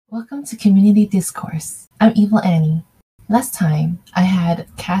Welcome to Community Discourse. I'm Evil Annie. Last time, I had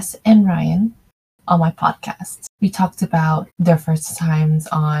Cass and Ryan on my podcast. We talked about their first times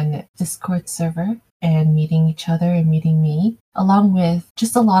on Discord server and meeting each other and meeting me, along with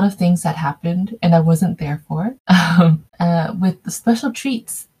just a lot of things that happened and I wasn't there for, with the special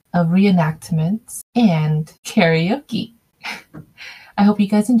treats of reenactments and karaoke. I hope you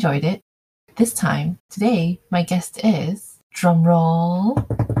guys enjoyed it. This time, today, my guest is, drumroll,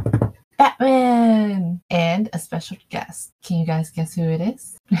 Batman! And a special guest. Can you guys guess who it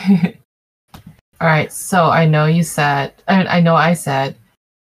is? Alright, so I know I said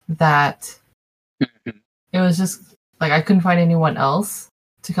that it was just, like, I couldn't find anyone else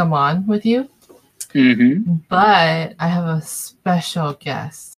to come on with you. But I have a special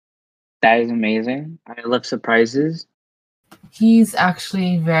guest. That is amazing. I love surprises. He's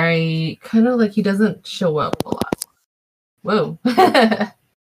actually very, kind of like he doesn't show up a lot. Whoa.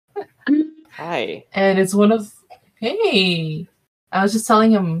 Hi. And it's one of, hey, I was just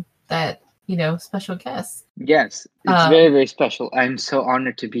telling him that, special guest. Yes, it's very, very special. I'm so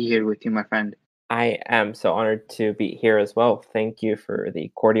honored to be here with you, my friend. I am so honored to be here as well. Thank you for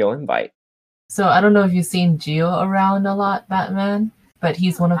the cordial invite. So I don't know if you've seen Gio around a lot, Batman, but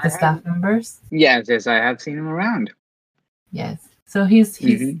he's one of the staff members. Yes, I have seen him around. Yes. So he's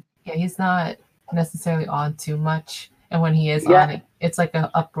not necessarily on too much. And when he is on, it's like an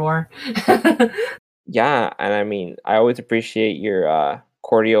uproar. Yeah, and I mean, I always appreciate your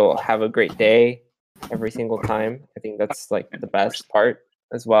cordial have a great day every single time. I think that's like the best part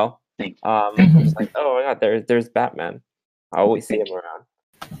as well. Thank you. Just like, oh my god, there's Batman. I always see him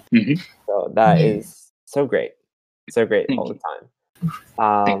around. So that is so great. So great all the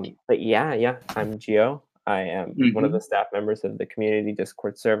time. But yeah, I'm Gio. I am one of the staff members of the community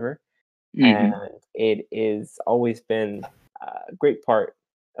Discord server. And it is always been a great part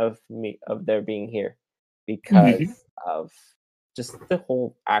of their being here because of just the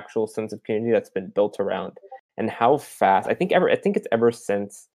whole actual sense of community that's been built around and how fast I think it's ever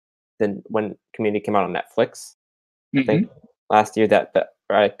since when community came out on Netflix. I think last year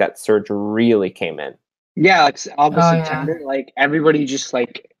that surge really came in. Yeah, like August, September, like everybody just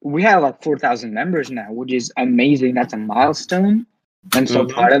like we have like 4,000 members now, which is amazing. That's a milestone. I'm so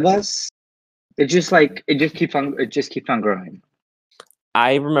proud of us. It just keeps on growing.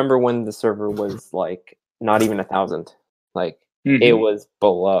 I remember when the server was like not even 1,000. Like it was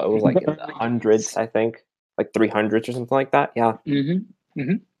below. It was like in the hundreds, I think, like 300s or something like that. Yeah.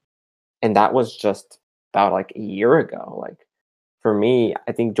 And that was just about like a year ago. Like for me,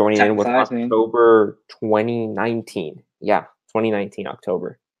 I think joining in was October 2019. Yeah, 2019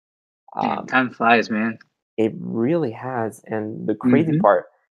 October. Time flies, man. It really has, and the crazy part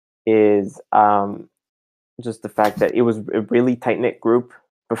is just the fact that it was a really tight-knit group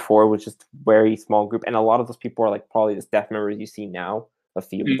before. It was just a very small group, and a lot of those people are like probably the staff members you see now, a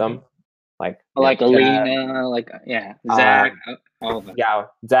few of them, like Alina, Zach, all of them. Yeah,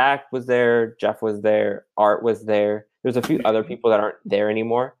 Zach was there, Jeff was there, Art was there. There's a few other people that aren't there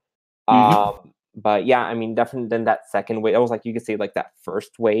anymore. But yeah, I mean, definitely then that second wave, it was like you could say like that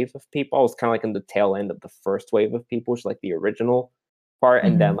first wave of people. I was kind of like in the tail end of the first wave of people, which is like the original part,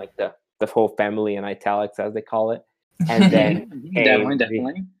 and then like the whole family in italics as they call it, and then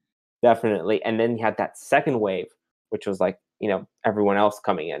definitely, and then you had that second wave, which was like everyone else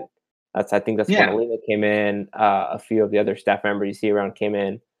coming in. I think that's when Alina came in. A few of the other staff members you see around came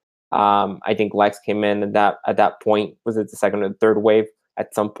in. I think Lex came in at that point. Was it the second or the third wave?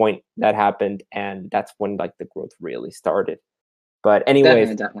 At some point that happened, and that's when like the growth really started. But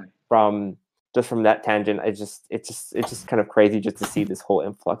anyways, definitely. From that tangent, it's just kind of crazy just to see this whole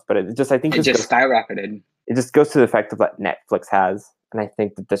influx. But it just skyrocketed. It just goes to the effect of what Netflix has, and I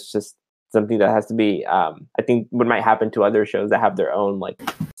think that's just something that has to be. I think what might happen to other shows that have their own like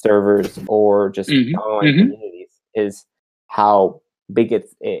servers or just online communities is how big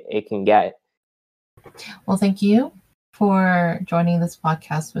it can get. Well, thank you for joining this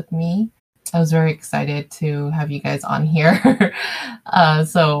podcast with me. I was very excited to have you guys on here.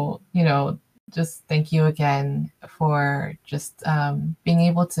 So, just thank you again for just being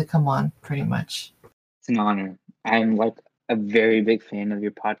able to come on pretty much. It's an honor. I'm like a very big fan of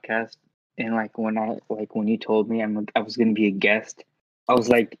your podcast. And like when you told me I was going to be a guest, I was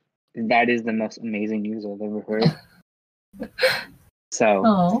like, that is the most amazing news I've ever heard.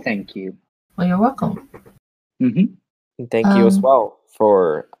 So thank you. Well, you're welcome. And thank you as well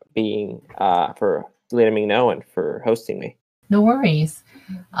for being for letting me know and for hosting me. No worries.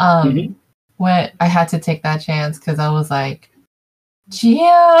 When I had to take that chance because I was like,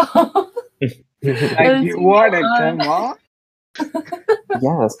 Gio, you want to come on?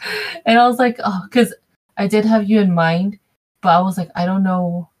 Yes. And I was like, oh, because I did have you in mind, but I was like, I don't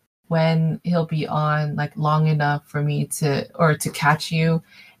know when he'll be on like long enough for me to catch you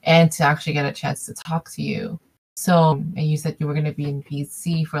and to actually get a chance to talk to you. So, and you said you were going to be in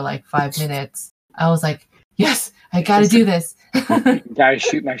PC for like 5 minutes. I was like, yes, I got to do this. Gotta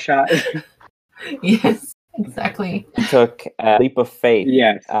shoot my shot. Yes, exactly. Took a leap of faith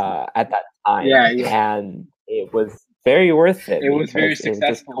Yes. at that time. Yeah. And it was very worth it. It was very because it just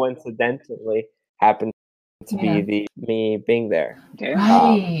successful. coincidentally happened to be me being there.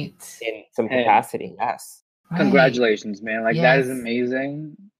 Right. In some capacity, yes. Right. Congratulations, man. Like, that is Yes.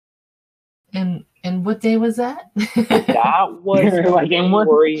 amazing. And what day was that? That was Like,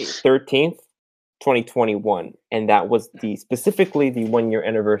 January 13th, 2021. And that was specifically the 1-year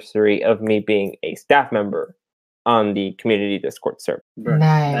anniversary of me being a staff member on the community Discord server. Bro,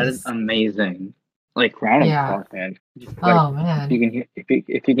 Nice. that is amazing. Like, round of applause, man. Like, Oh man.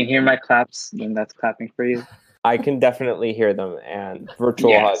 If you can hear my claps, then that's clapping for you. I can definitely hear them, and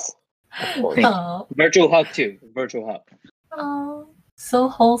virtual Yes. hug, of course. Oh. Virtual hug too. Virtual hug. Oh, so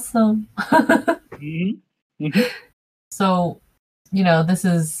wholesome. So, this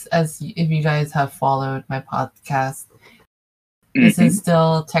is, as if you guys have followed my podcast, this is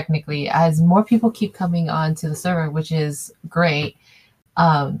still technically, as more people keep coming onto the server, which is great.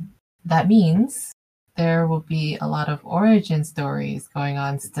 That means there will be a lot of origin stories going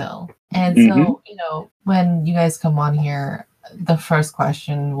on still. And so, when you guys come on here, the first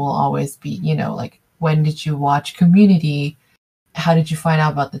question will always be, like, when did you watch Community? How did you find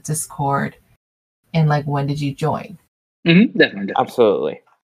out about the Discord? And like, when did you join? Definitely. Absolutely.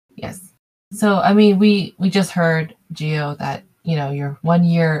 Yes. So, I mean, we just heard, Gio, that, you're 1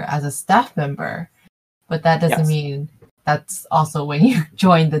 year as a staff member, but that doesn't mean that's also when you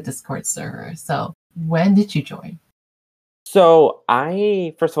joined the Discord server. So when did you join? So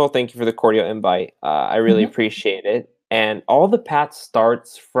first of all, thank you for the cordial invite. I really appreciate it. And all the path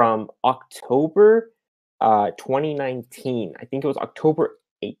starts from October 2019. I think it was October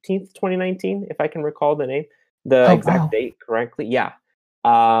 18th, 2019, if I can recall the exact date correctly. Yeah.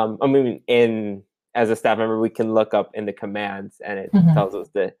 I mean, as a staff member, we can look up in the commands and it tells us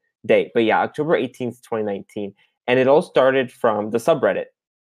the date. But yeah, October 18th, 2019. And it all started from the subreddit.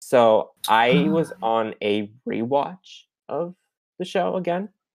 So I was on a rewatch of the show again.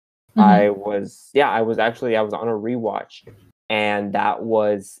 I was on a rewatch, and that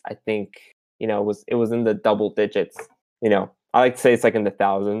was, I think, it was in the double digits. I like to say it's like in the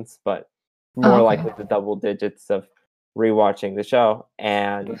thousands, but more likely the double digits of rewatching the show.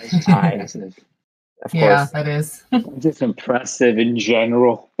 And of course, that is just impressive in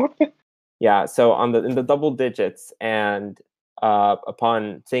general. Yeah, so in the double digits, and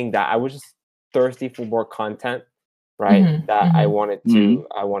upon seeing that, I was just thirsty for more content, right? That I wanted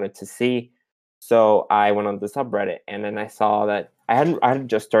to see. So I went on the subreddit, and then I saw that I had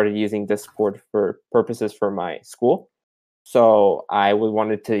just started using Discord for purposes for my school. So I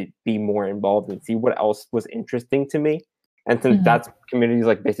wanted to be more involved and see what else was interesting to me. And since that's community is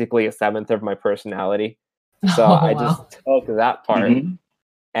like basically a seventh of my personality, so I just took that part.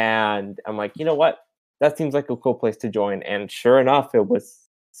 And I'm like, you know what? That seems like a cool place to join. And sure enough, it was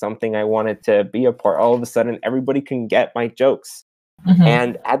something I wanted to be a part. All of a sudden, everybody can get my jokes.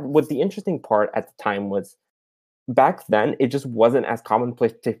 And what the interesting part at the time was, back then, it just wasn't as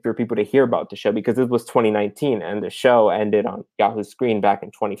commonplace for people to hear about the show because it was 2019 and the show ended on Yahoo Screen back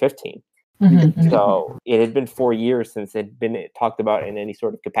in 2015. So it had been 4 years since it had been talked about in any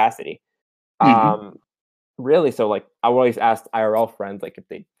sort of capacity. Really, so like I always asked IRL friends like if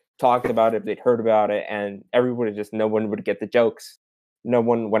they talked about it, if they'd heard about it, and everybody just no one would get the jokes. No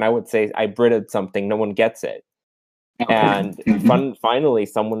one, when I would say I Brited something, no one gets it. And finally,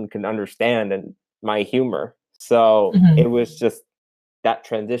 someone can understand and my humor. So it was just that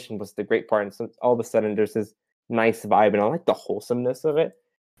transition was the great part. And so all of a sudden, there's this nice vibe, and I like the wholesomeness of it.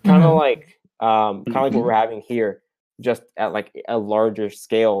 Kind of like what we're having here, just at like a larger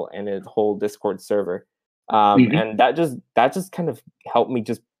scale and a whole Discord server. And that just kind of helped me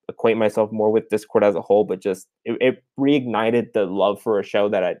just acquaint myself more with Discord as a whole, but just it reignited the love for a show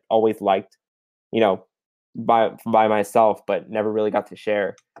that I'd always liked, by myself, but never really got to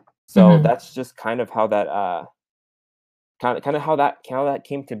share. So that's just kind of how that how that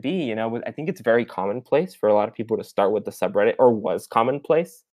came to be. I think it's very commonplace for a lot of people to start with the subreddit, or was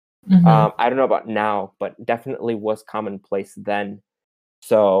commonplace. I don't know about now, but definitely was commonplace then.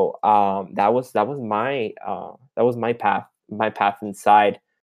 So that was my path inside.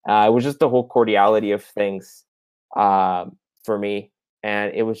 It was just the whole cordiality of things for me,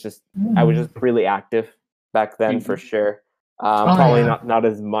 and it was just I was just really active back then for sure. Probably yeah. not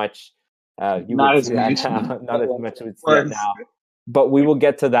as much. You Not would as see that much. now. Not as much you would see that Was. now. But we will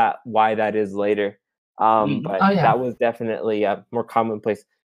get to that, why that is later. Mhm. But Oh, yeah. that was definitely a more commonplace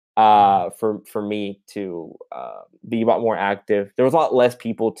for me to be a lot more active. There was a lot less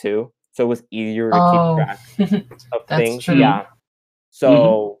people too, so it was easier to keep Oh, track of that's things. true. Yeah.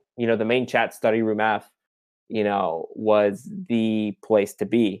 So the main chat, study room F, was the place to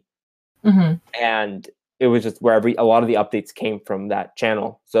be, Hmm. and it was just where a lot of the updates came from that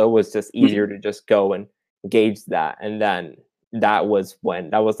channel. So it was just easier to just go and gauge that. And then that was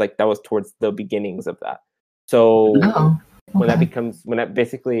towards the beginnings of that. So Oh, when okay. that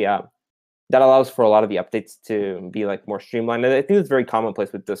basically that allows for a lot of the updates to be like more streamlined. And I think it's very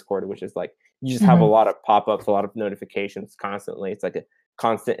commonplace with Discord, which is like you just have a Hmm. lot of pop-ups, a lot of notifications constantly. It's like a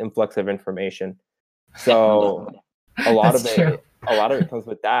constant influx of information. So a lot That's of true. it comes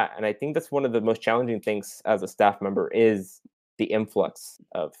with that. And I think that's one of the most challenging things as a staff member is the influx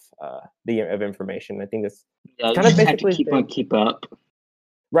of of information. I think it's Yeah, you kind of just have to basically been keep up.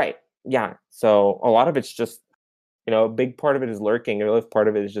 right. Yeah. So a lot of it's just a big part of it is lurking. A part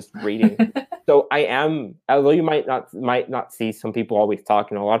of it is just reading. So I am, although you might not see some people always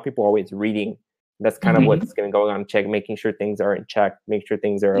talking, a lot of people always reading. That's kind of Mhm. what's going on. Check, making sure things are in check, make sure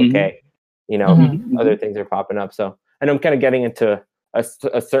things are Mhm. okay. Mhm. Other things are popping up. So I know I'm kind of getting into a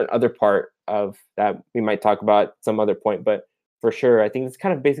certain other part of that we might talk about some other point, but for sure, I think it's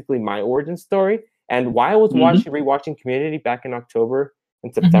kind of basically my origin story and why I was Mhm. rewatching Community back in October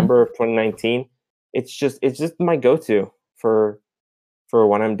and Mhm. September of 2019. It's just my go-to for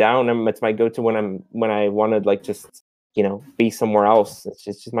when I'm down. It's my go-to when I want to like just be somewhere else. It's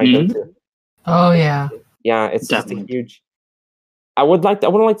just my Mhm. go-to. Oh, yeah. Yeah, it's just a Definitely. huge. I wouldn't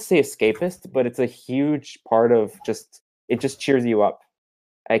like to say escapist, but it's a huge part of just it just cheers you up.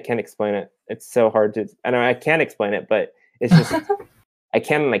 I can't explain it. It's so hard to. I know I can't explain it, but it's just I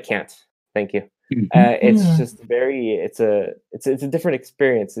can and I can't. Thank you. Mhm. It's Mm. just very. It's a different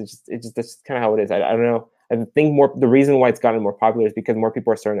experience. That's kind of how it is. I don't know. I think the reason why it's gotten more popular is because more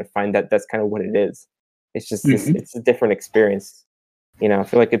people are starting to find that that's kind of what it is. It's just this. Mhm. It's a different experience. I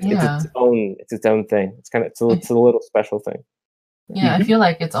feel like Yeah. it's its own thing. It's a little special thing. Yeah, I Mhm. feel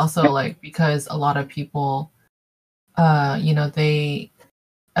like it's also like because a lot of people, they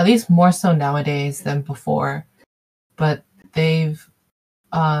at least more so nowadays than before, but they've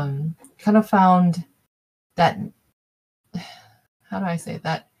kind of found that how do I say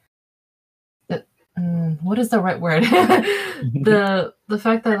that what is the right word? The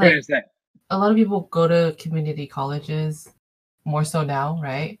fact that What like is that? a lot of people go to community colleges more so now,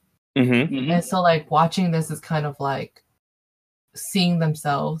 right? Mm-hmm. Mhm. And so like watching this is kind of like seeing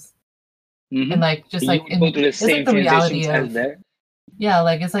themselves and Mhm. like just You like would go in through the it's like same the reality transitions as of there. yeah,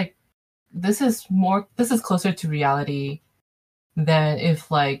 like it's like this is closer to reality than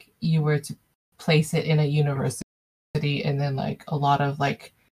if like you were to place it in a university and then like a lot of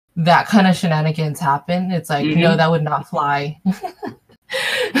like that kind of shenanigans happen. It's like no, Mhm. that would not fly.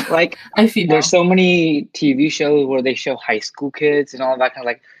 Like I there's feel. so many TV shows where they show high school kids and all that kind of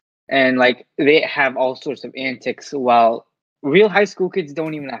like, and like they have all sorts of antics. While real high school kids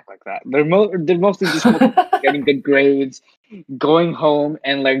don't even act like that. They're mostly just getting good grades, going home,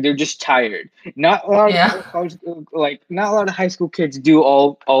 and like they're just tired. Not a lot of Yeah. not a lot of high school kids do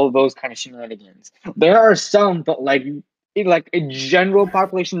all of those kind of shenanigans. There are some, but like like a general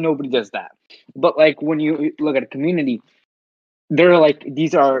population, nobody does that. But like when you look at a community, they're like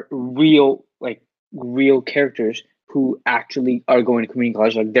these are real characters who actually are going to community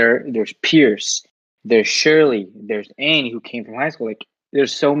college. Like there's Pierce, there's Shirley, there's Annie who came from high school. Like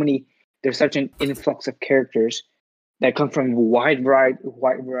there's such an influx of characters that come from a wide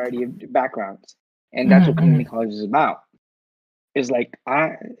variety of backgrounds, and that's what Mhm, community college is about. Is like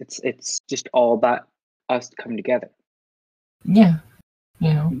it's just all about us coming together. yeah,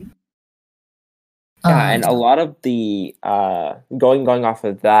 you know. Mhm. Yeah, and a Um, lot of the going off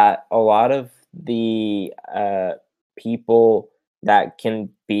of that, a lot of the people that can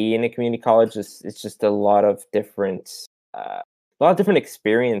be in a community college is it's just a lot of different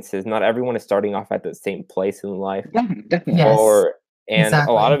experiences. Not everyone is starting off at the same place in life, Definitely. yes, and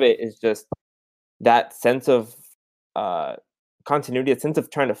a lot exactly. of it is just that sense of uh, continuity, a sense of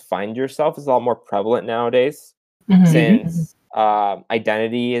trying to find yourself is a lot more prevalent nowadays Mhm, Mhm. mhm, since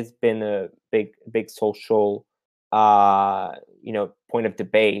identity has been a big social point of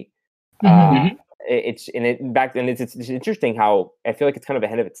debate. mhm, Uh, Mhm. it's and it back and it's interesting how I feel like it's kind of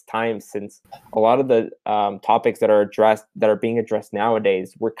ahead of its time since a lot of the topics that are being addressed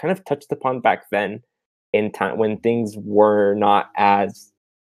nowadays were kind of touched upon back then in time when things were not as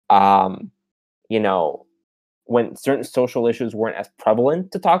um, you know when certain social issues weren't as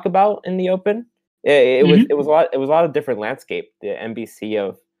prevalent to talk about in the open. It was a lot of different landscape. The NBC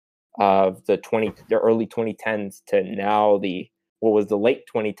of the early 2010s to now the late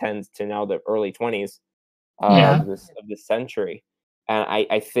 2010s to now the early 20s of this century. And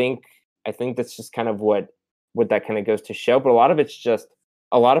I think that's just kind of what that kind of goes to show. But a lot of it's just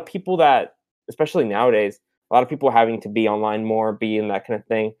a lot of people that, especially nowadays, a lot of people having to be online more, be in that kind of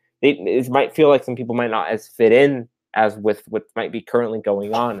thing. It might feel like some people might not as fit in as with what might be currently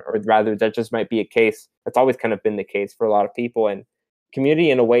going on, or rather that just might be a case. That's always kind of been the case for a lot of people. And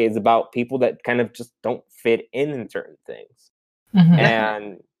community in a way is about people that kind of just don't fit in certain things.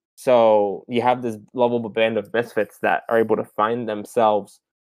 And so you have this lovable band of misfits that are able to find themselves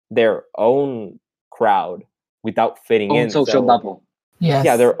their own crowd without fitting in. Social bubble. Yes.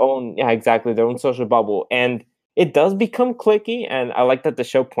 Yeah, their own social bubble. And it does become cliquey, and I like that the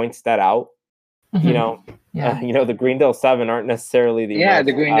show points that out. You know, the Greendale 7 aren't necessarily the most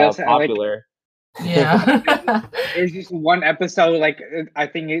the Greendale 7, popular. There's just one episode, like I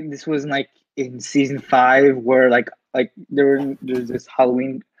think this was like in season 5, where like there's this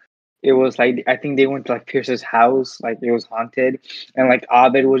Halloween. It was like I think they went to like Pierce's house, like it was haunted, and like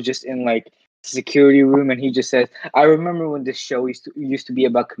Abed was just in like security room, and he just says, "I remember when this show used to be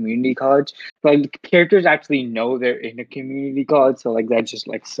about community college. Like characters actually know they're in a community college, so like that's just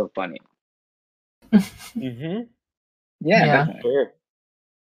like so funny." Yeah, Definitely. sure.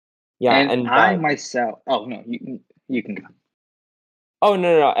 Yeah, and I myself. Oh no, you can go. Oh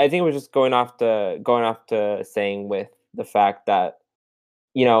no! I think it was just going off to saying with the fact that,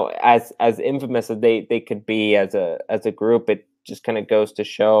 you know, as infamous as they could be as a group, it just kind of goes to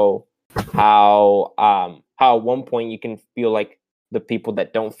show how at one point you can feel like the people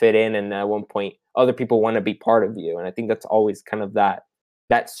that don't fit in, and at one point other people want to be part of you. And I think that's always kind of that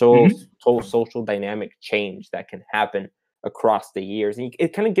social dynamic change that can happen across the years, and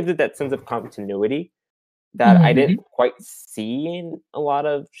it kind of gives it that sense of continuity that I didn't quite see in a lot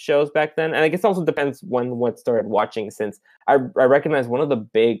of shows back then. And I guess it also depends what started watching, since I recognize one of the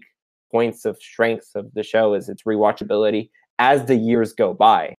big points of strengths of the show is its rewatchability as the years go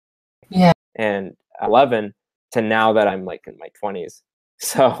by. Yeah. And 11 to now that I'm like in my 20s.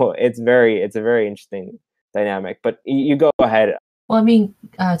 So it's a very interesting dynamic. But you go ahead. Well, I mean,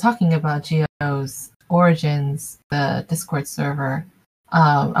 talking about Geo's origins, the Discord server,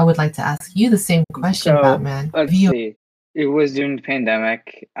 I would like to ask you the same question, Batman. Let's see. It was during the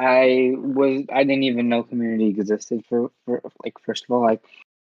pandemic. I didn't even know community existed for like, first of all, like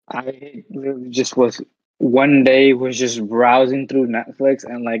I just was one day was just browsing through Netflix,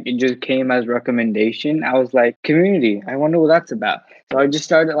 and like it just came as recommendation. I was like, community, I wonder what that's about. So I just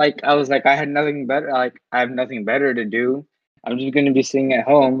started, like, I was like, I have nothing better to do. I'm just going to be sitting at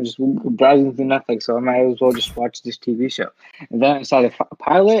home, just browsing through Netflix, so I might as well just watch this TV show. And then I saw the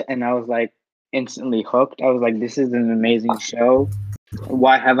pilot, and I was like instantly hooked. I was like, this is an amazing show.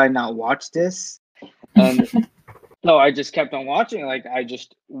 Why have I not watched this? And so I just kept on watching. Like I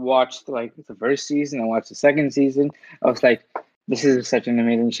just watched like the first season. I watched the second season. I was like, this is such an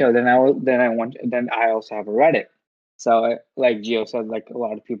amazing show. Then I also have a Reddit. So like Gio said, like a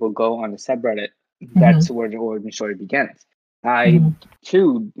lot of people go on the subreddit. That's where the origin story begins. I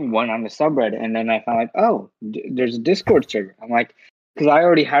too went on the subreddit, and then I found like, oh, there's a Discord server. I'm like, because I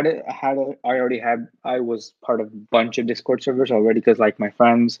already had it. I was part of a bunch of Discord servers already, because like my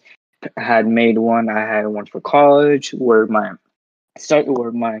friends had made one. I had one for college, where my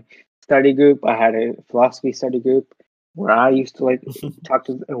study group. I had a philosophy study group where I used to like talk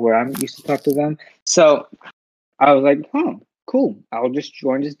to them. So I was like, cool. I'll just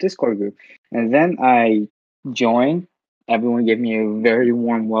join this Discord group. And then I joined. Everyone gave me a very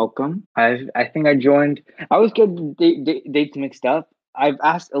warm welcome. I think I joined. I always get dates mixed up. I've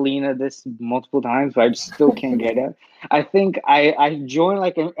asked Alina this multiple times, but I still can't get it. I think I joined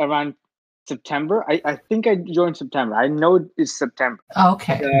like around September. I think I joined September. I know it's September.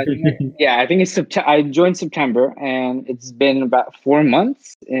 Okay. So I think it's September. I joined September, and it's been about 4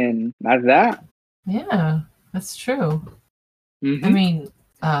 months, and that's that. Yeah, that's true. I mean,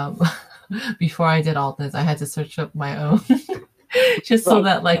 before I did all this, I had to search up my own, just so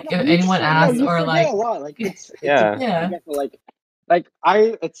that like if anyone asks or like, a lot. Like it's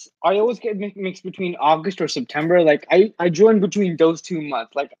I always get mixed between August or September. Like I joined between those 2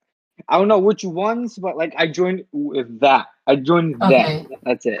 months. Like I don't know which ones, but like I joined with that. I joined that.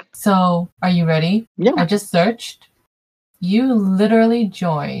 That's it. So are you ready? Yeah. I just searched. You literally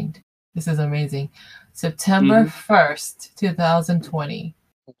joined. This is amazing. September 1st, 2020.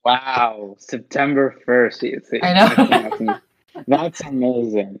 Wow, September 1st. I know. That's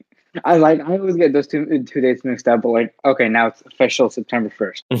amazing. I always get those two dates mixed up, but like, okay, now it's official September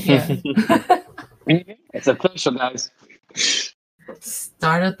 1st. Yeah. It's official, guys.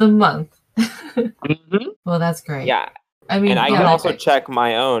 Start of the month. Mm-hmm. Well, that's great. Yeah. I mean, And I yeah, can like, also check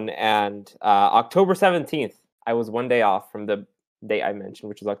my own. And October 17th, I was one day off from the date I mentioned,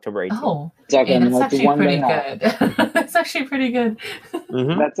 which is October 18th. oh, It's okay, hey, that's it's actually one pretty day off. good. That's actually pretty good.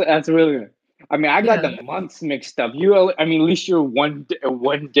 Mhm. That's really good. I mean, I got Yeah. the months mixed up. I mean, at least you're one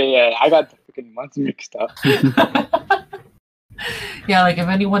day. I got the freaking months mixed up. Yeah, like if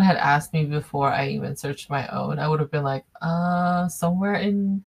anyone had asked me before I even searched my own, I would have been like, somewhere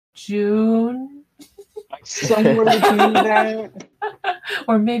in June. Like somewhere between that,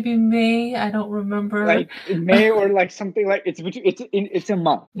 Or maybe May, I don't remember. like May or like something like it's a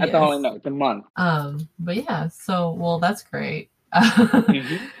month. That's all I Yes. know. It's a month. But yeah, so well, that's great.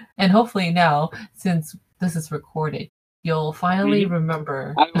 Mhm. And hopefully now, since this is recorded, you'll finally Mhm.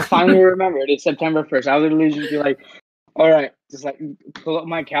 remember. I will finally remember it. It's September 1st. I'll literally just be like, all right, just like pull up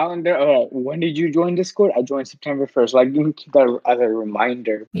my calendar. All right, when did you join Discord? I joined September 1st. Like, you can keep that as a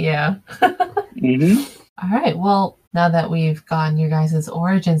reminder. Yeah. Mm-hmm. All right. Well, now that we've gotten your guys'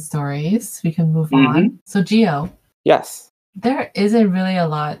 origin stories, we can move on. So, Gio, Yes. there isn't really a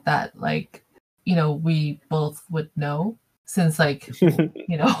lot that, like, we both would know since, like,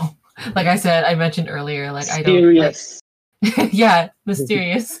 like I said, I mentioned earlier, like, I don't like, yeah,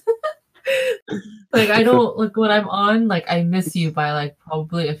 mysterious. Like, I don't, like, when I'm on, like, I miss you by, like,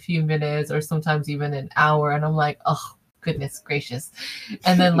 probably a few minutes or sometimes even an hour. And I'm like, oh, goodness gracious.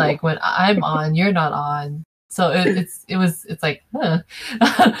 And then, like, when I'm on, you're not on. So it's like, huh.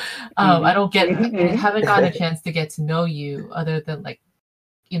 I don't I haven't gotten a chance to get to know you other than, like,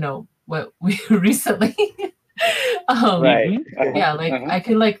 what we recently. Right. Yeah, like I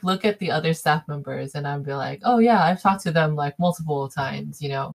can like look at the other staff members and I'd be like, oh yeah, I've talked to them like multiple times,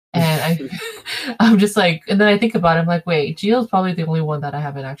 and I'm just like, and then I think about it, I'm like, wait, Gio's probably the only one that I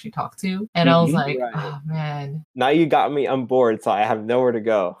haven't actually talked to, and I was like, oh man. Now you got me on board, so I have nowhere to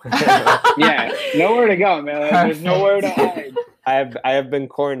go. Yeah, nowhere to go, man. Like, there's nowhere to hide. I have been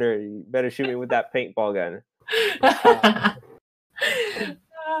cornered. You better shoot me with that paintball gun.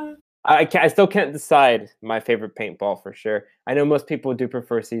 I still can't decide my favorite paintball for sure. I know most people do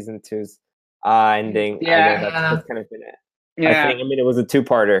prefer season 2's ending. Yeah. I know that's kind of been it. Yeah. I mean, it was a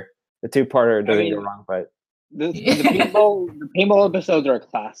two-parter. The two-parter doesn't go wrong, but the paintball episodes are a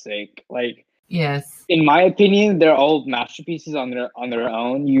classic. Like, yes, in my opinion, they're all masterpieces on their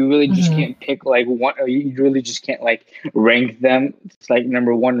own. You really just can't pick like one, or you really just can't like rank them. It's like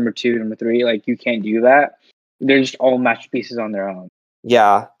number 1, number 2, number 3. Like, you can't do that. They're just all masterpieces on their own.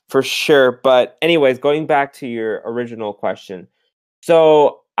 Yeah, for sure. But anyways, going back to your original question.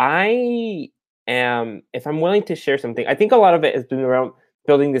 So I am, if I'm willing to share something, I think a lot of it has been around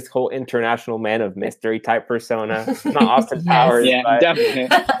building this whole international man of mystery type persona. Not Austin Powers. Yeah, but, definitely.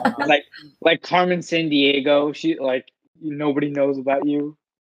 like Carmen San Diego. She like nobody knows about you.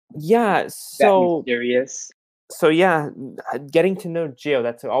 Yeah. That So mysterious. So yeah, getting to know Gio,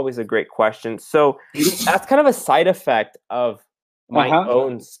 that's always a great question. So that's kind of a side effect of my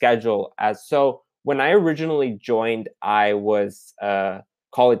own schedule. So when I originally joined, I was a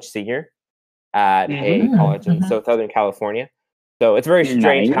college senior at a college in Southern California. So it's very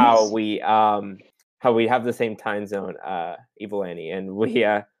strange how we have the same time zone, Evil Annie, and we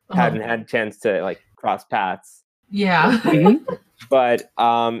hadn't had a chance to like cross paths. Yeah. But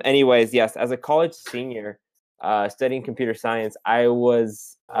anyways, yes, as a college senior, studying computer science, I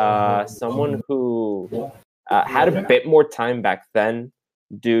was someone who had a bit more time back then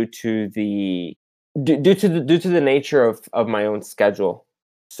due to the nature of my own schedule.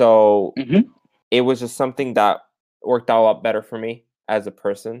 So it was just something that worked out a lot better for me as a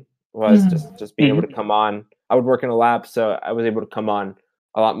person. Was just being able to come on. I would work in a lab, so I was able to come on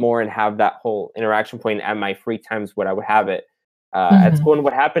a lot more and have that whole interaction point at my free times when I would have it at school. And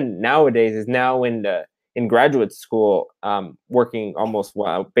what happened nowadays is now in graduate school, working almost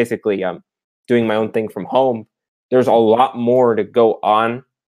basically doing my own thing from home. There's a lot more to go on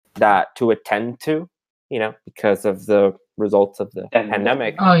that to attend to, because of the results of the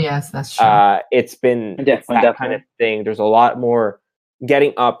pandemic. Oh yes, that's true. It's that kind of thing. There's a lot more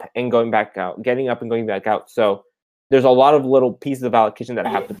getting up and going back out, getting up and going back out. So there's a lot of little pieces of allocation that I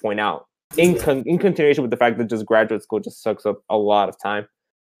have to point out in continuation with the fact that just graduate school just sucks up a lot of time.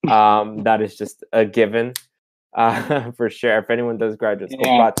 That is just a given, for sure. If anyone does graduate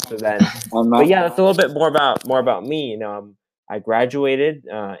school, but yeah, that's a little bit more about me. I graduated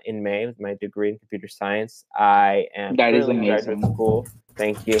in May with my degree in computer science. I am currently in graduate school.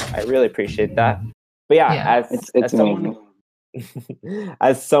 Thank you. I really appreciate that. But yeah, as someone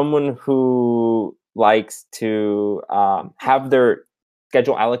as someone who likes to have their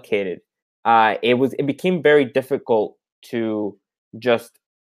schedule allocated, it became very difficult to just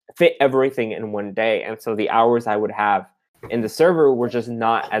fit everything in one day, and so the hours I would have in the server were just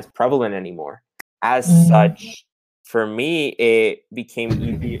not as prevalent anymore. As such, for me, it became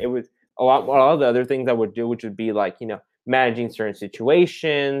easy. It was a lot of the other things I would do, which would be like, managing certain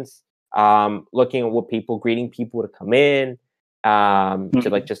situations, looking at what greeting people to come in, to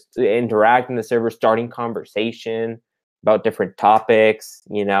like just interact in the server, starting conversation about different topics.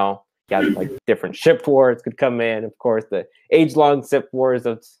 Got like different ship wars could come in, of course, the age-long ship wars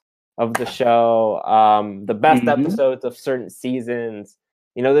of the show, the best episodes of certain seasons.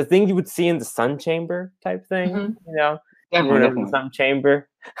 The thing you would see in the Sun Chamber type thing. Definitely. The Sun Chamber.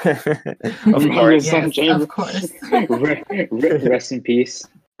 Of course, Sun Chamber. Of course. Rest in peace.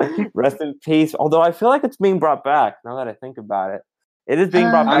 Rest in peace. Although I feel like it's being brought back now that I think about it. It is being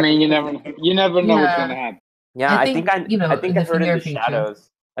brought back. I mean, you never know what's gonna happen. Yeah, I think I heard in the future. shadows.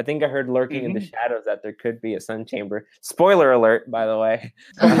 I think I heard lurking in the shadows that there could be a Sun Chamber. Spoiler alert, by the way.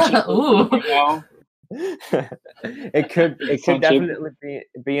 Ooh. It could definitely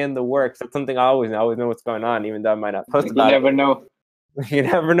be in the works. That's something I always know what's going on, even though I might not post about it. You never know. You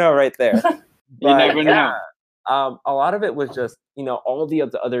never know right there. You never know. A lot of it was just, all the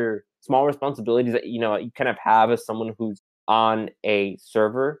other small responsibilities that, you kind of have as someone who's on a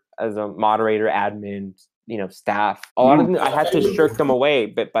server as a moderator, admin, staff. A lot of them, I had to shirk them away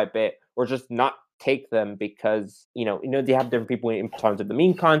bit by bit, or just not take them because, they have different people in charge of the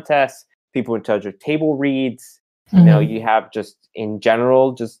meme contests, people in charge of table reads. You have just in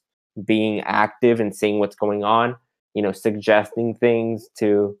general, just being active and seeing what's going on, suggesting things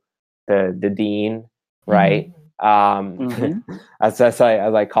to the dean, right? As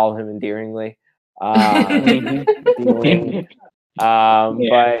I call him endearingly. Dean.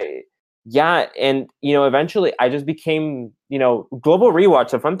 But yeah, and eventually I just became, Global Rewatch.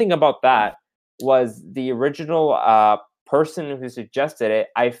 The fun thing about that was the original person who suggested it,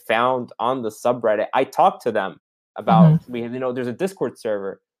 I found on the subreddit. I talked to them about there's a Discord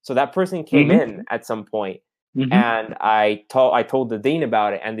server. So that person came in at some point, and I told the dean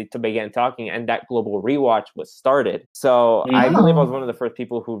about it, and they began talking, and that Global Rewatch was started. So I believe I was one of the first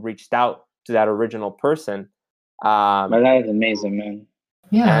people who reached out to that original person. But that is amazing, man.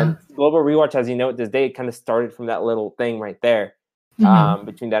 Yeah. And Global Rewatch, as you know, this day, it kind of started from that little thing right there,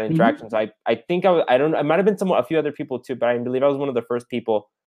 between that interaction. So I think I might have been a few other people too, but I believe I was one of the first people,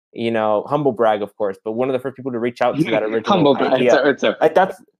 humble brag, of course, but one of the first people to reach out to that original humble brag.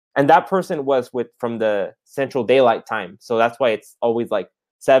 idea. And that person was from the Central Daylight Time. So that's why it's always like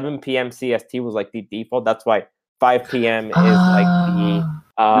 7 p.m. CST was like the default. That's why 5 p.m. is like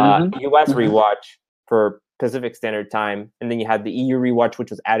the US rewatch for Pacific Standard Time. And then you had the EU rewatch, which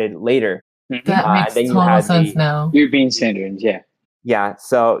was added later. That makes total sense now. European standards, yeah. Yeah.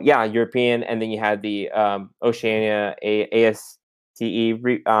 So yeah, European, and then you had the Oceania ASTE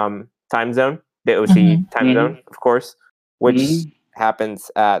time zone, the OC time zone, of course, which happens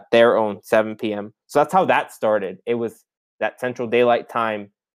at their own 7 p.m. So that's how that started. It was that Central Daylight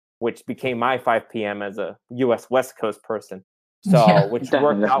Time, which became my 5 p.m. as a U.S. West Coast person. So which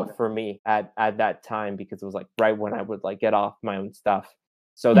worked out for me at that time, because it was like right when I would like get off my own stuff.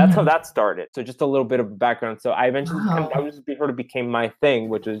 So that's how that started. So just a little bit of background. So I eventually sort of became my thing,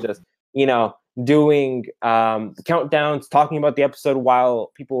 which was just, doing countdowns, talking about the episode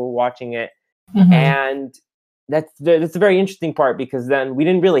while people were watching it. And that's a very interesting part, because then we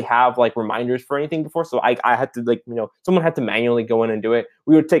didn't really have like reminders for anything before. So I had to someone had to manually go in and do it.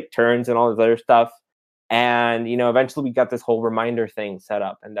 We would take turns and all this other stuff. And, eventually we got this whole reminder thing set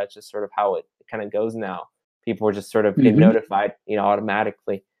up, and that's just sort of how it kind of goes now. People were just sort of get notified,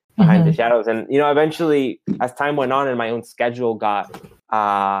 automatically behind the shadows. And, eventually as time went on and my own schedule got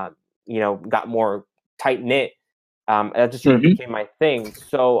more tight knit, that just sort of became my thing.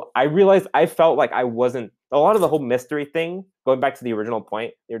 So I realized I felt like I wasn't, a lot of the whole mystery thing, going back to the original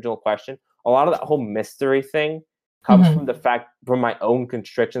point, the original question, a lot of that whole mystery thing comes from my own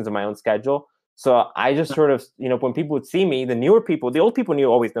constrictions and my own schedule. So I just sort of, when people would see me, the newer people, the old people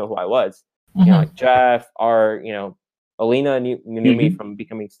always know who I was. Like Jeff, Alina knew me from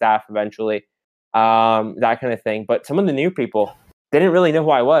becoming staff eventually, that kind of thing. But some of the new people didn't really know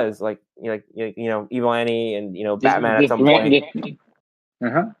who I was, like Evil Annie and Batman at some point.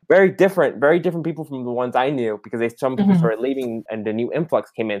 Very different people from the ones I knew, because some people started leaving and the new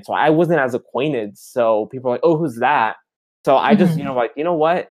influx came in. So I wasn't as acquainted. So people were like, "Oh, who's that?" So I just,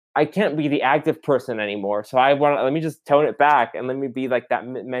 what? I can't be the active person anymore. So let me just tone it back and let me be like that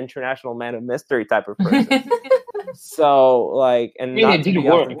international man of mystery type of person. So like, and not to be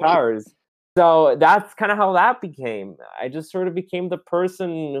Austin Powers. So that's kind of how that became. I just sort of became the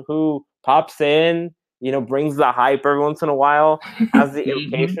person who pops in, brings the hype every once in a while, has the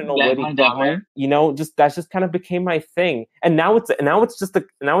occasional witty comment. That's just kind of became my thing. And now it's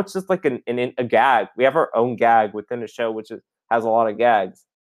just like a gag. We have our own gag within the show, which has a lot of gags.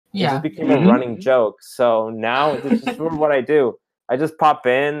 It just became a running joke. So now it's just sort of what I do. I just pop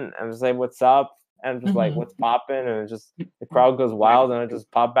in and just say, "What's up?" And I'm just like, "What's popping?" And the crowd goes wild, and I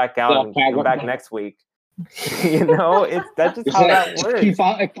just pop back out and come back next week. That's just how that works.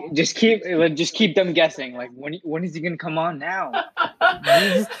 Just keep them guessing. Like, when is he gonna come on now?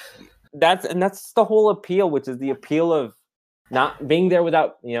 That's the whole appeal, which is the appeal of not being there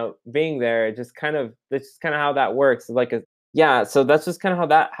without being there. That's just kind of how that works. So that's just kind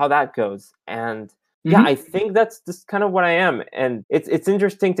of how that goes. And I think that's just kind of what I am. And it's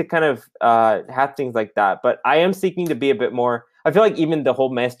interesting to kind of have things like that. But I am seeking to be a bit more. I feel like even the whole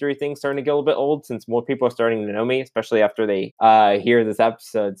mastery thing is starting to get a little bit old, since more people are starting to know me, especially after they hear this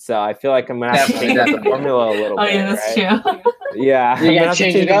episode. So I feel like I'm gonna have to change up the formula a little bit. Oh yeah, that's true. Yeah, I'm gonna have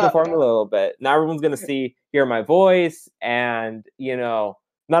to change up the formula a little bit. Now everyone's gonna hear my voice, and not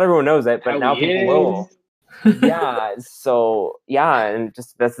everyone knows it, but now people will. Yeah, so and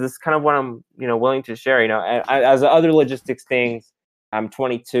just that's kind of what I'm willing to share. As other logistics things, I'm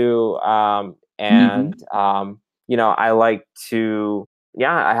 22, and I like to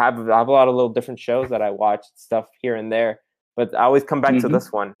I have a lot of little different shows that I watch, stuff here and there, but I always come back to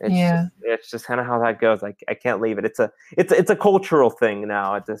this one. It's just kind of how that goes. I can't leave it. It's a cultural thing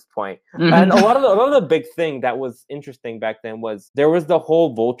now at this point. And a lot of the big thing that was interesting back then was there was the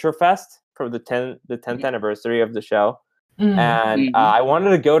whole Vulture Fest for the 10th anniversary of the show. And I wanted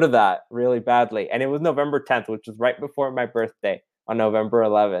to go to that really badly. And it was November 10th, which was right before my birthday on November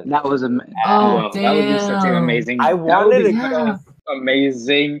 11th. That was damn. That would be such an amazing. I wanted to go.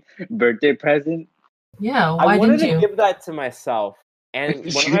 Amazing birthday present. Yeah, I wanted to give that to myself.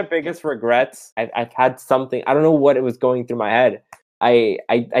 And one of my biggest regrets, I've had something. I don't know what it was going through my head. I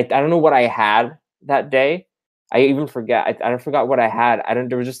don't know what I had that day. I even forget. I forgot what I had.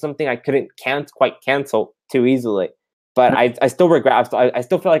 There was just something I couldn't quite cancel too easily. But I still regret. I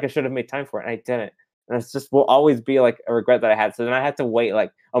still feel like I should have made time for it, and I didn't. And it's just will always be like a regret that I had. So then I had to wait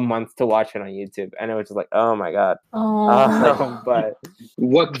like a month to watch it on YouTube, and it was just like, oh my god. But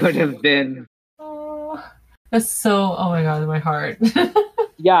what could have been? That's so. Oh my god, my heart.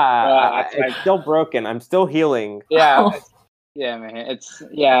 It's still broken. I'm still healing. Yeah, man. It's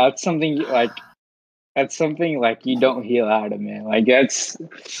something like. That's something like you don't heal out of, man. Like it's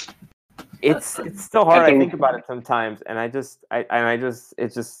still hard. I think about it sometimes, and it's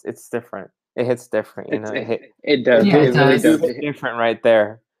different. It hits different, it does. Yeah, it really does. It's different right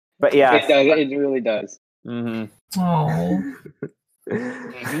there. But yeah, it does. It really does. Oh.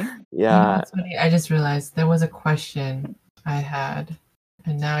 Yeah. That's funny. I just realized there was a question I had,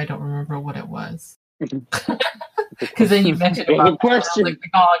 and now I don't remember what it was. Because then you mentioned about the question. I was like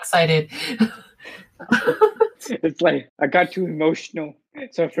all excited. It's like I got too emotional,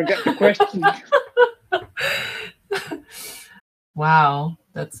 so I forgot the question. Wow,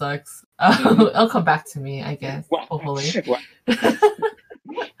 that sucks. It'll come back to me, I guess. Hopefully.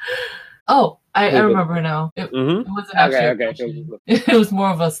 I remember now. It wasn't actually a question. It was more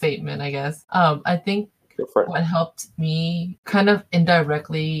of a statement, I guess. I think what helped me kind of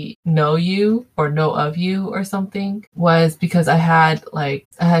indirectly know you or know of you or something was because I had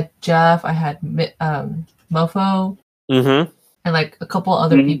Jeff, I had Mofo, and like a couple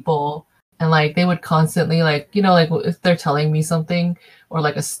other people, and like they would constantly like if they're telling me something or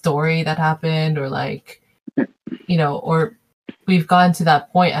like a story that happened or like or we've gotten to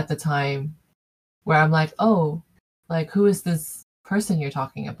that point at the time where I'm like, oh, like who is this person you're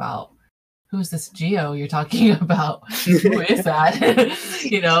talking about? Who's this Geo you're talking about? Who is that?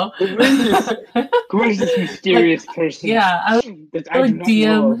 Who is this mysterious person? Yeah, I would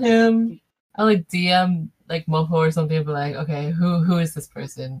DM him. I would DM like Mofo or something, but like, okay, who is this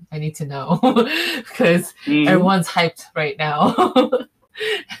person? I need to know because everyone's hyped right now.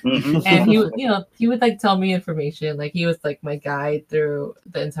 And he would like tell me information. Like he was like my guide through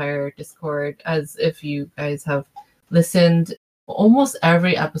the entire Discord, as if you guys have listened almost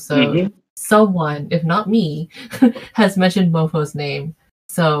every episode. Someone, if not me, has mentioned Mofo's name.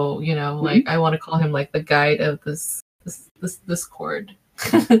 So, like I want to call him like the guide of this Discord.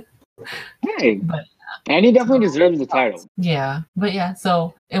 Hey. But And he definitely deserves the title. Yeah, but yeah,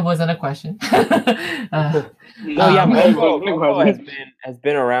 so it wasn't a question. No, yeah, Big Mofo question. has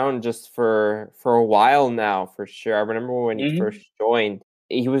been around just for a while now, for sure. I remember when he first joined,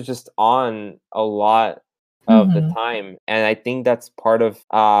 he was just on a lot of the time, and I think that's part of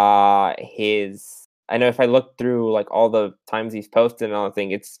his. I know if I look through like all the times he's posted and all the thing,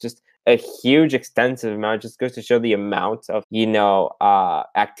 it's just a huge, extensive amount. It just goes to show the amount of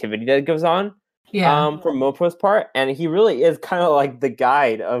activity that goes on. Yeah. For Mopo's part, and he really is kind of like the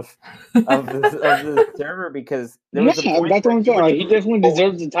guide of this server, because there was a point that's what I'm saying. Like, he definitely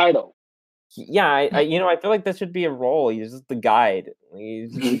deserves the title. Yeah, I feel like that should be a role. He's just the guide.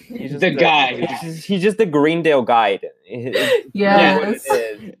 He's just the guide. He's just the Greendale guide. Yes.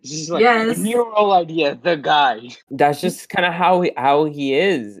 It's just like new role idea. The guide. That's just kind of how he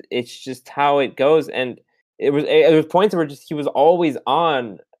is. It's just how it goes, and it was points where he was always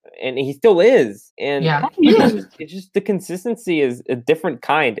on. And he still is, and it's just the consistency is a different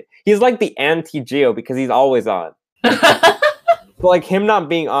kind. He's like the anti-Geo because he's always on. But like him not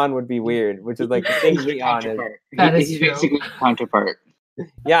being on would be weird, which is like the thing being on is that is true. Basically the counterpart.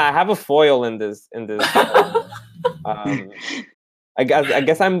 Yeah, I have a foil in this. I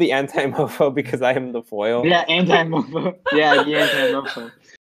guess I'm the anti-mofo because I am the foil. Yeah, anti-mofo. Yeah, the anti-mofo.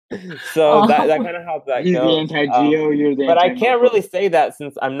 So that kind of how that He's goes. The anti-Geo, you're the but anti-mofo. I can't really say that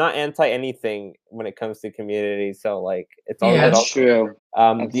since I'm not anti anything when it comes to community. So like it's all that's true.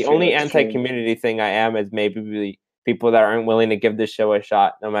 The only anti-community thing I am is maybe people that aren't willing to give this show a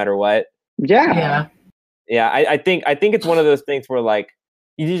shot no matter what. Yeah. I think it's one of those things where like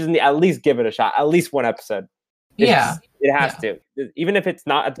you just need at least give it a shot, at least one episode. It has to, even if it's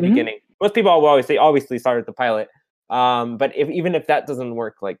not at the beginning. Most people will always say obviously start at the pilot. But even if that doesn't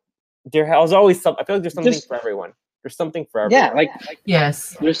work, like there's always I feel like there's something for everyone. There's something for everyone. Yeah, like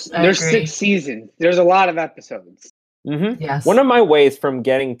yes. There's 6 seasons. There's a lot of episodes. Yes. One of my ways from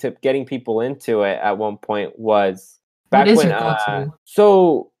getting people into it at one point was back when.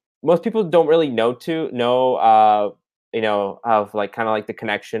 So most people don't really know of like kind of like the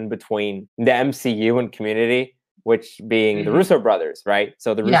connection between the MCU and community, which being the Russo brothers, right?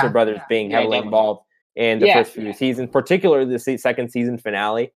 So the Russo brothers being heavily involved in the first few seasons, particularly the second season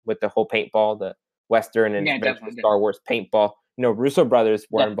finale with the whole paintball, the Western and Star Wars paintball. Russo brothers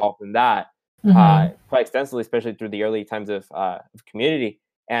were involved in that quite extensively, especially through the early times of Community.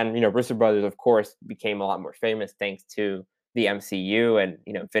 And Russo brothers, of course, became a lot more famous thanks to the MCU and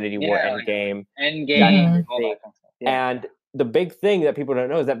Infinity War, Endgame. And the big thing that people don't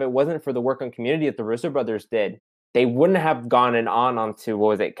know is that if it wasn't for the work on Community that the Russo brothers did, they wouldn't have gone on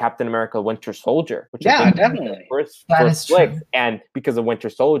onto Captain America: Winter Soldier, which definitely first flick. And because of Winter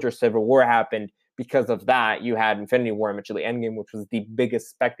Soldier, Civil War happened. Because of that, you had Infinity War, eventually Endgame, which was the biggest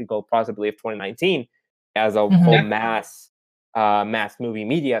spectacle possibly of 2019 as a whole mass movie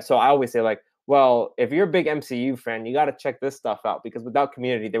media. So I always say, like, well, if you're a big MCU fan, you got to check this stuff out, because without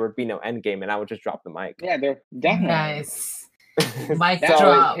Community, there would be no Endgame, and I would just drop the mic. Yeah, they're definitely nice. Mic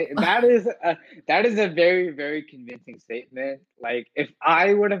drop. That is a very, very convincing statement. Like, if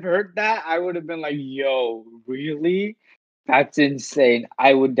I would have heard that, I would have been like, "Yo, really? That's insane."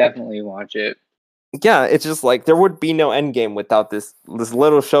 I would definitely watch it. Yeah, it's just like there would be no Endgame without this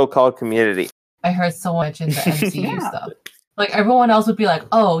little show called Community. I heard so much in the MCU stuff. Like everyone else would be like,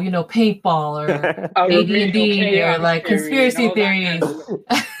 "Oh, paintball or AD&D or like conspiracy theories."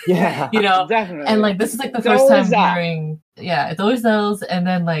 Definitely. And like this is like the first time hearing. Yeah, it's always those, and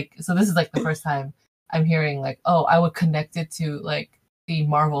then like so this is like the first time I'm hearing like, oh, I would connect it to like the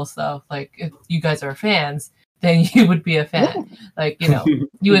Marvel stuff. Like if you guys are fans, then you would be a fan. Like you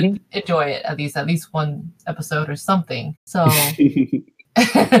would enjoy it at least one episode or something. So.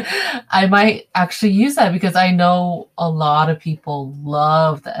 I might actually use that because I know a lot of people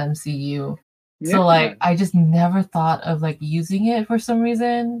love the MCU. Yeah. So like I just never thought of like using it for some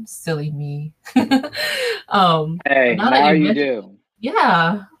reason. Silly me. Hey, now you do.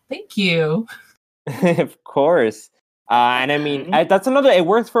 Yeah, thank you. Of course. And I mean that's another. It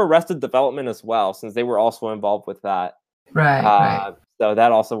works for Arrested Development as well, since they were also involved with that. Right. So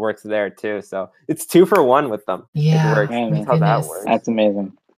that also works there too. So it's 2 for 1 with them. Yeah, it works. That's how that works. That's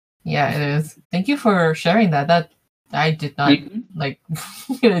amazing. Yeah, it is. Thank you for sharing that. That I did not like.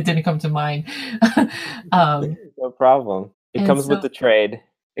 It didn't come to mind. No problem. It comes with the trade.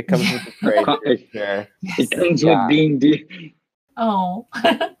 It comes with the trade. Sure. It comes with being Oh.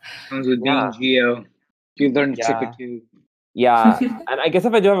 It comes with being Geo. You learn Chipper too. Yeah, and I guess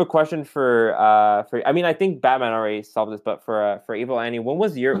if I do have a question for I mean, I think Batman already solved this, but for Evil Annie, what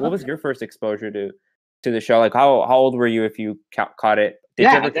was your first exposure to the show? Like how old were you if you caught it? Did you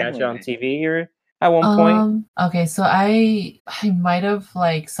ever catch it on TV or at one point? Okay, so I might have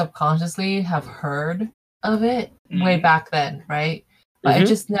like subconsciously have heard of it way back then, right? But I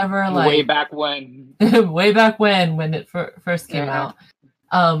just never like way back when. way back when it first came out.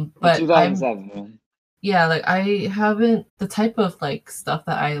 But 2007. Yeah, like I haven't the type of like stuff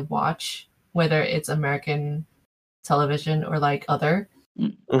that I watch, whether it's American television or like other.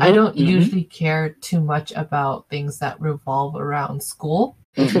 I don't usually care too much about things that revolve around school.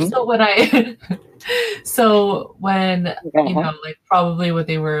 So when you know, like probably when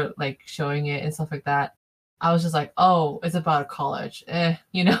they were like showing it and stuff like that, I was just like, oh, it's about college,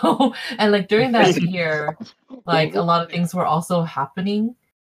 you know. And like during that year, like a lot of things were also happening.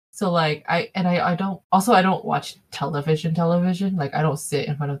 So like I don't watch television. Like I don't sit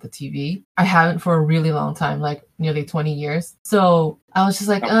in front of the TV. I haven't for a really long time, like nearly 20 years. So I was just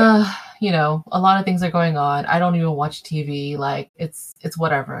like, you know, a lot of things are going on. I don't even watch TV. Like it's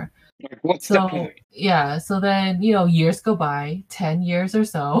whatever. Like, what's the point? Yeah, so then, you know, years go by, 10 years or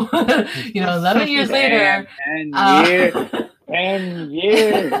so. You know, 11 years later. 10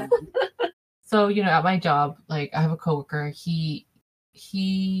 years. So, you know, at my job, like I have a coworker, he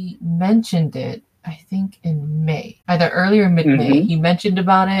mentioned it, I think in May, either early or mid-May. He mentioned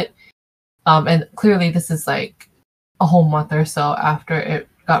about it. And clearly this is like a whole month or so after it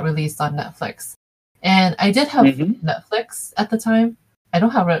got released on Netflix. And I did have Netflix at the time. I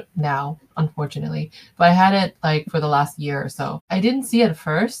don't have it now, unfortunately, but I had it like for the last year or so. I didn't see it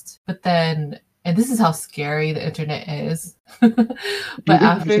first, but then, and this is how scary the internet is. But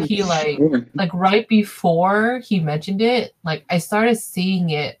after he like right before he mentioned it, like I started seeing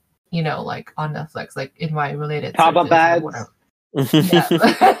it, you know, like on Netflix, like in my related pop-up ads.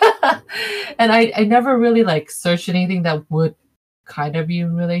 Yeah. And I never really like searched anything that would kind of be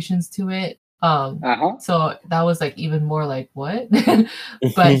in relations to it. So that was like even more like what?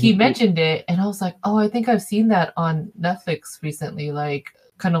 But he mentioned it and I was like, oh, I think I've seen that on Netflix recently, like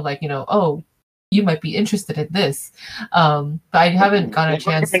kind of like, you know, oh, you might be interested in this. But I haven't gotten a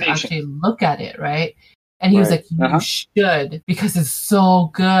chance to actually look at it, right? And he was like, you should, because it's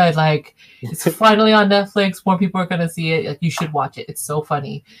so good. Like it's finally on Netflix, more people are gonna see it. Like you should watch it. It's so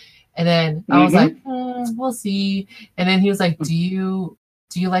funny. And then I was like, we'll see. And then he was like, do you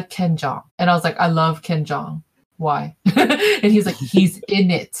like Ken Jeong? And I was like, I love Ken Jeong. Why? And he's like, he's in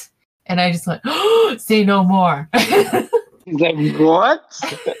it. And I just went, oh, say no more. He's like, what?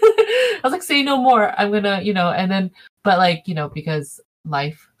 I was like, say no more. I'm gonna, you know, and then, but like, you know, because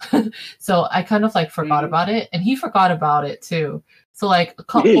life. So I kind of like forgot about it. And he forgot about it too. So like a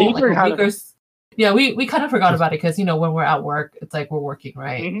couple, like a week or yeah, we kind of forgot about it because, you know, when we're at work, it's like we're working,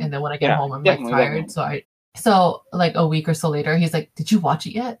 right? And then when I get home, I'm like tired. So like a week or so later, he's like, did you watch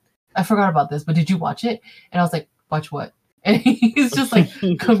it yet? I forgot about this, but did you watch it? And I was like, watch what? And he's just like,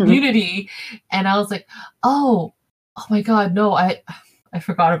 Community. And I was like, oh my God, no, I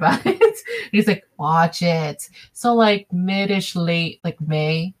forgot about it. And he's like, watch it. So like mid-ish late, like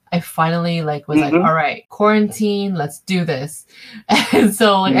May, I finally like was like, all right, quarantine, let's do this. And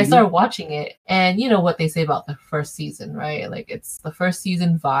so like I started watching it, and you know what they say about the first season, right? Like it's the first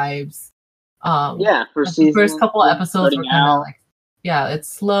season vibes. The first couple of episodes were kind of like, yeah, it's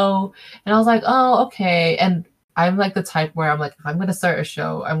slow. And I was like, oh, okay. And I'm like the type where I'm like, if I'm gonna start a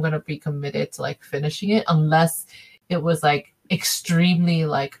show, I'm gonna be committed to like finishing it, unless it was like extremely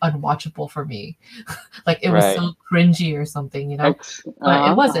like unwatchable for me. Like it was so cringy or something, you know.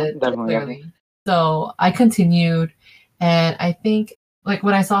 But it wasn't clearly. So I continued, and I think like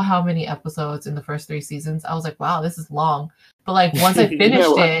when I saw how many episodes in the first 3 seasons, I was like, wow, this is long. But like once I finished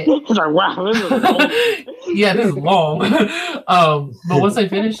it, like, wow, this is long. Yeah, this is long. But once I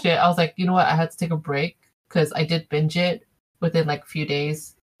finished it, I was like, you know what? I had to take a break because I did binge it within like a few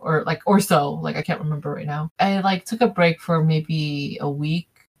days or so. Like I can't remember right now. I like took a break for maybe a week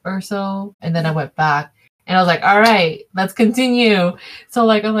or so, and then I went back, and I was like, all right, let's continue. So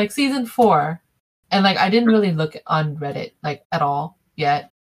like I'm like season 4, and like I didn't really look on Reddit like at all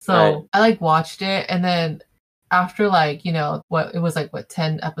yet. So I like watched it, and then after like, you know, what it was like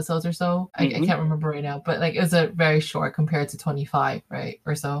 10 episodes or so. I can't remember right now, but like it was a very short compared to 25, right?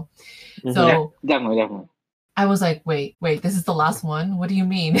 Or so. So yeah, definitely. I was like, wait, this is the last one? What do you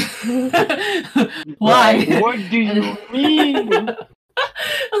mean? Why? What do you mean?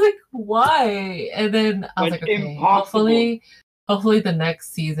 I was like, why? And then I was like, okay, hopefully the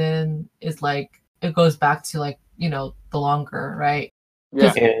next season is like, it goes back to like, you know, the longer, right?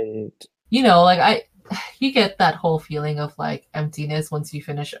 Yeah. And you know, like you get that whole feeling of like emptiness once you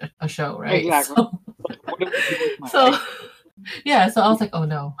finish a show, right? Exactly. So yeah, so I was like, oh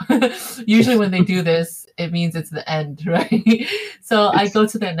no. Usually when they do this, it means it's the end, right? So I go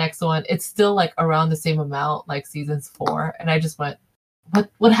to the next one. It's still like around the same amount, like seasons 4, and I just went,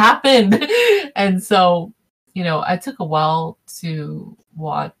 what happened? And so, I took a while to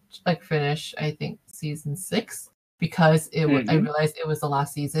watch, like finish, I think season 6, because I realized it was the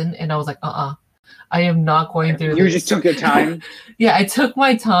last season, and I was like, I am not going through You this. just took your time. Yeah, I took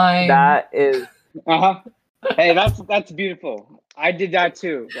my time. That is. Hey, that's beautiful. I did that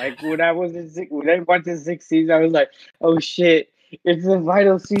too. Like when I went to 6th season, I was like, oh shit, it's the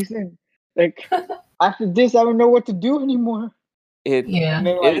final season. Like after this, I don't know what to do anymore. It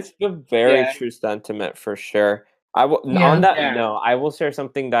is a very true sentiment for sure. On that note, I will share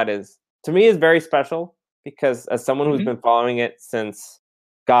something that is, to me, is very special, because as someone who's been following it since,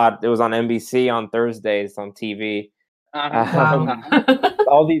 God, it was on NBC on Thursdays on TV.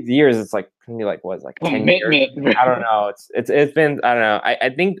 All these years, it's like, what is like 10 years? I don't know. It's been, I don't know. I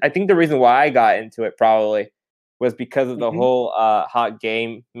think the reason why I got into it probably was because of the whole hot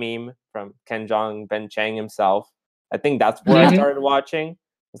game meme from Ken Jeong Ben Chang himself. I think that's where I started watching. It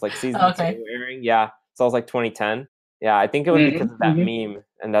was like season 2 airing. Yeah. So it was like 2010. Yeah, I think it was because of that meme,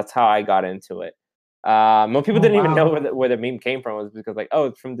 and that's how I got into it. Most people didn't even know where the meme came from. It was because, like, oh,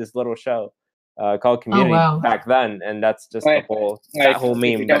 it's from this little show called Community back then, and that's just that whole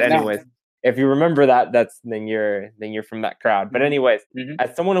meme. But anyways, if you remember that, then you're from that crowd. But anyways,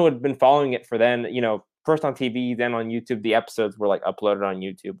 as someone who had been following it for then, first on TV, then on YouTube, the episodes were like uploaded on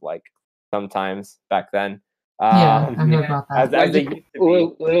YouTube, like sometimes back then. I heard about that. As they used to be.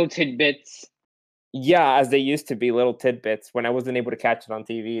 Little tidbits. Yeah, as they used to be, little tidbits. When I wasn't able to catch it on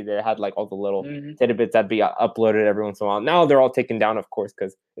TV, they had like all the little tidbits that'd be uploaded every once in a while. Now they're all taken down, of course,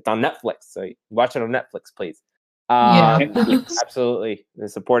 because it's on Netflix. So watch it on Netflix, please. Absolutely,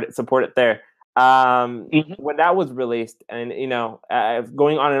 support it there. When that was released, and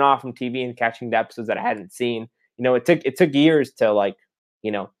going on and off from TV and catching the episodes that I hadn't seen, it took years to, like,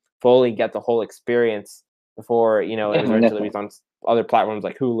 fully get the whole experience before it was eventually released on other platforms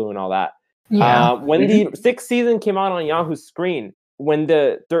like Hulu and all that. When the 6th season came out on Yahoo's screen, when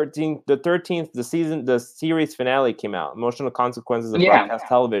the 13th, the series finale came out, Emotional Consequences of Broadcast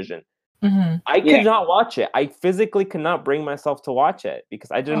Television, I could not watch it. I physically could not bring myself to watch it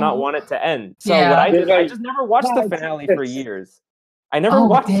because I did not want it to end. So what I did, I just never watched the finale for years. I never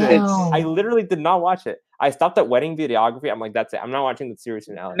watched it. I literally did not watch it. I stopped at Wedding Videography. I'm like, that's it. I'm not watching the series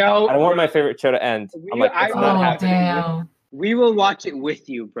finale. No, I don't want my favorite show to end. I'm like, it's not happening. We will watch it with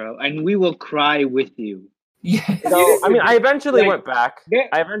you, bro, and we will cry with you. Yes. So, I mean, I eventually went back.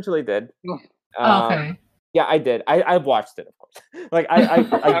 I eventually did. Okay. Yeah, I did. I watched it, of course. Like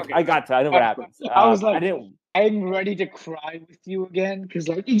I got to. I know what happens. I was like, I'm ready to cry with you again, because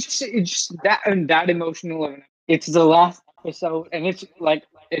like it's just that emotional. It's the last episode, and it's like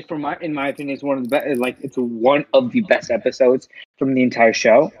in my opinion, it's one of the best. Like it's one of the best episodes from the entire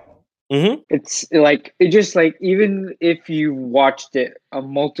show. It's like even if you watched it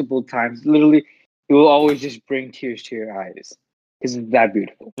multiple times, literally, it will always just bring tears to your eyes because it's that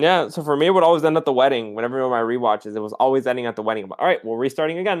beautiful. Yeah. So for me, it would always end at the wedding. Whenever my rewatches, it was always ending at the wedding. I'm like, all right, we're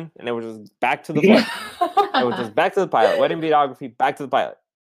restarting again, and it was just back to the pilot. It was just back to the pilot. Wedding Videography, back to the pilot,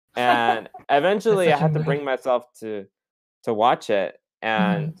 and eventually I had to bring myself to watch it,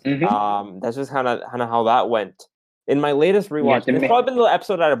 and that's just kind of how that went. In my latest rewatch, and it's probably been the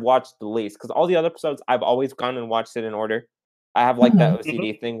episode that I've watched the least, because all the other episodes I've always gone and watched it in order. I have like that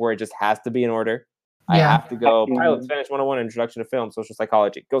OCD thing where it just has to be in order. I have to go pilot, Spanish 101, introduction to film, social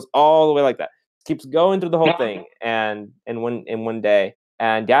psychology. It goes all the way like that. Keeps going through the whole thing, and in one day,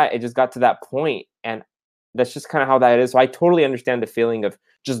 and it just got to that point, and that's just kind of how that is. So I totally understand the feeling of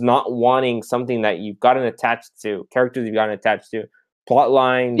just not wanting something that you've gotten attached to, characters you've gotten attached to, plot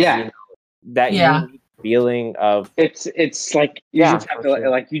lines, you feeling of it's like you just have to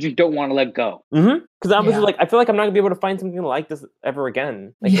like you just don't want to let go. Because obviously, like I feel like I'm not gonna be able to find something like this ever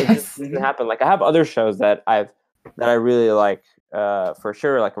again. Like it just doesn't happen. Like I have other shows that I really like, for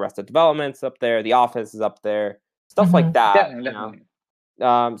sure. Like Arrested Development's up there, The Office is up there, stuff like that. Definitely.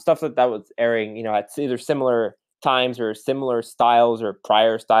 Stuff that was airing, at either similar times or similar styles or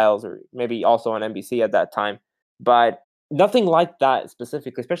prior styles, or maybe also on NBC at that time, but nothing like that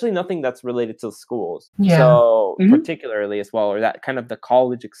specifically, especially nothing that's related to schools. So particularly as well, or that kind of the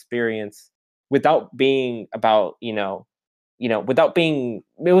college experience, without being about, without being,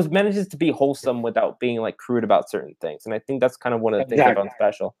 it manages to be wholesome without being like crude about certain things. And I think that's kind of one of the things I found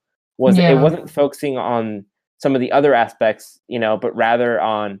special was it wasn't focusing on some of the other aspects, but rather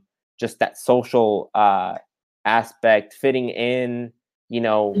on just that social aspect, fitting in,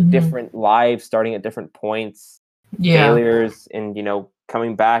 different lives starting at different points, failures, and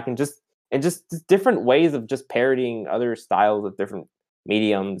coming back, and just and just different ways of just parodying other styles of different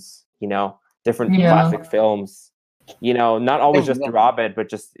mediums, different classic films, not always just through Abed, but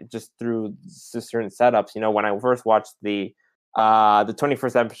just through certain setups. When I first watched the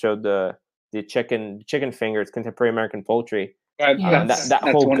 21st episode, the chicken fingers, contemporary American poultry, that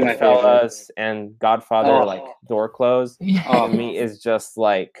whole Goodfellas and Godfather door close to me is just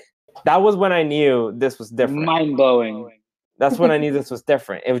like, that was when I knew this was different. Mind blowing. That's when I knew this was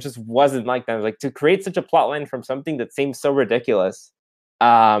different. It just wasn't like that. Like, to create such a plot line from something that seems so ridiculous. When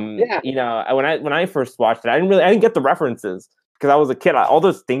I first watched it, I didn't get the references because I was a kid. All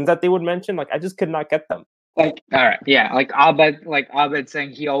those things that they would mention, like, I just could not get them. Like, all right, yeah, like Abed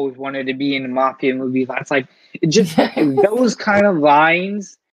saying he always wanted to be in a mafia movie. That's like, it just those kind of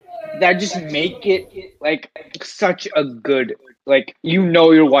lines that just make it like such a good, like,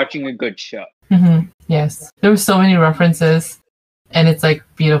 you're watching a good show. Mm-hmm. Yes, there were so many references, and it's like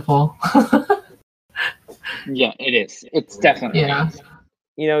beautiful. Yeah, it is. It's definitely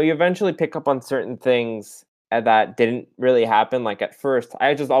you eventually pick up on certain things that didn't really happen. Like, at first,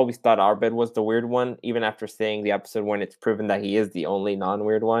 I just always thought Abed was the weird one, even after seeing the episode when it's proven that he is the only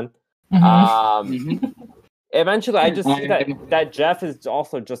non-weird one. Eventually, I just see that Jeff is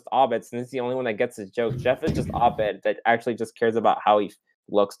also just Abed, and he's the only one that gets his jokes. Jeff is just Abed that actually just cares about how he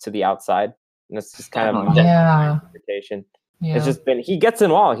looks to the outside, and it's just kind of interpretation. Yeah. It's just been, he gets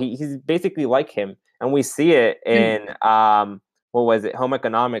it all. He's basically like him, and we see it in what was it, Home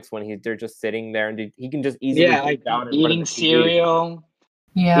Economics, when they're just sitting there and he can just easily eating cereal.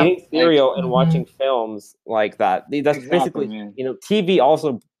 Yeah, eating cereal and watching films like that. That's basically, TV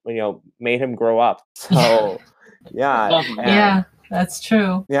also, made him grow up. So, yeah, that's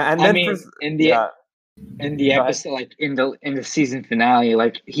true. Yeah, and then in the episode, like in the season finale,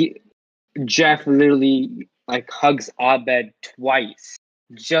 like Jeff literally like hugs Abed twice,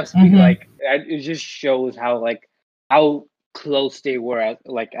 just like, it just shows how close they were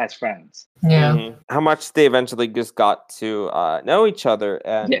as friends. Yeah. How much they eventually just got to know each other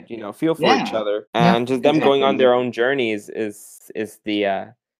and feel for each other, and just them going on their own journeys is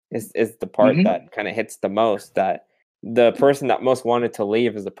the part that kind of hits the most. That the person that most wanted to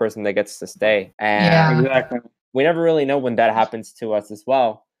leave is the person that gets to stay, and we never really know when that happens to us as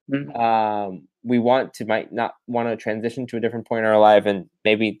well. We might not want to transition to a different point in our life, and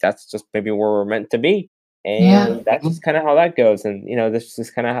maybe that's just where we're meant to be. And that's just kind of how that goes. And this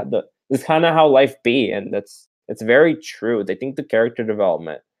is kind of how life be, and it's very true. I think the character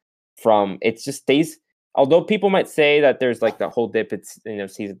development it just stays. Although people might say that there's like the whole dip, it's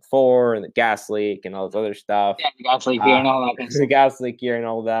season 4 and the gas leak and all this other stuff. Yeah, the gas leak year and all that. The gas leak year and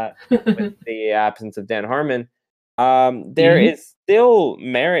all that. With the absence of Dan Harmon, there is still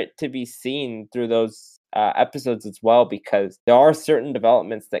merit to be seen through those episodes as well, because there are certain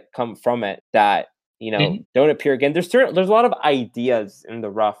developments that come from it that don't appear again. There's a lot of ideas in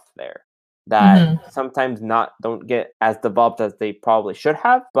the rough there that sometimes don't get as developed as they probably should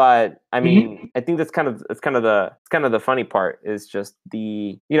have. But I mean, I think that's kind of the funny part, is just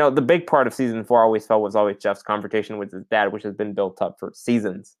the big part of season 4 was always Jeff's confrontation with his dad, which has been built up for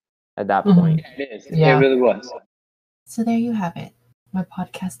seasons at that point. It is. Yeah. It really was. So there you have it, my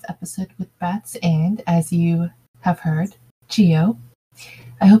podcast episode with Bats, and as you have heard, Gio.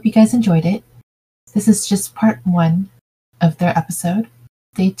 I hope you guys enjoyed it. This is just part 1 of their episode.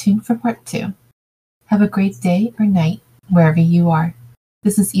 Stay tuned for part 2. Have a great day or night, wherever you are.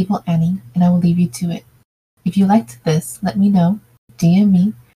 This is Evil Annie, and I will leave you to it. If you liked this, let me know, DM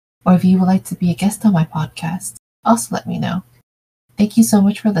me, or if you would like to be a guest on my podcast, also let me know. Thank you so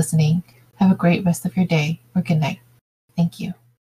much for listening. Have a great rest of your day, or good night. Thank you.